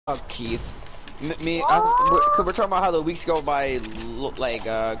Keith. Cause we're talking about how the weeks go by like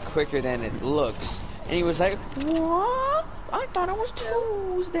quicker than it looks, and he was like, "What? I thought it was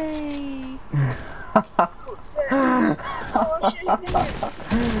Tuesday." Oh shit, he's in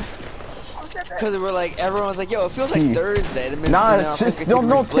here. Cause we're like, everyone was like, "Yo, it feels like Thursday." The minute, nah, you know, it's just don't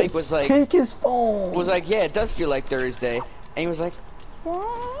Blake was like, take his phone. Was like, "Yeah, it does feel like Thursday," and he was like,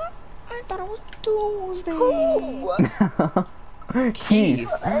 "What? I thought it was Tuesday." Keith.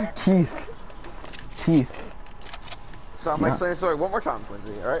 So I'm gonna explain the story one more time,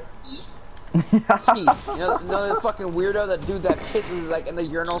 Quincy. All right. Keith, you know the fucking weirdo, that dude that pisses like in the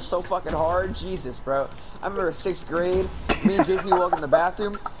urinal so fucking hard. Jesus, bro. I remember 6th grade. Me and JP walk in the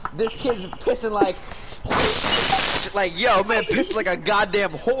bathroom. This kid's pissing like yo, man, pissing like a goddamn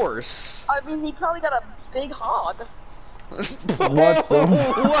horse. I mean, he probably got a big hog. What the?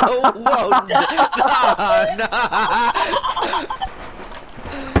 Whoa, nah.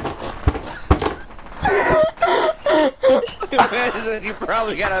 You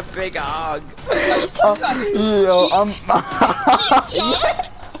probably got a big hog. Yo,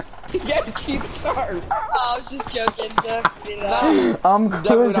 Yes, keep sharp. I was just joking. I'm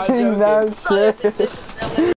quitting that shit.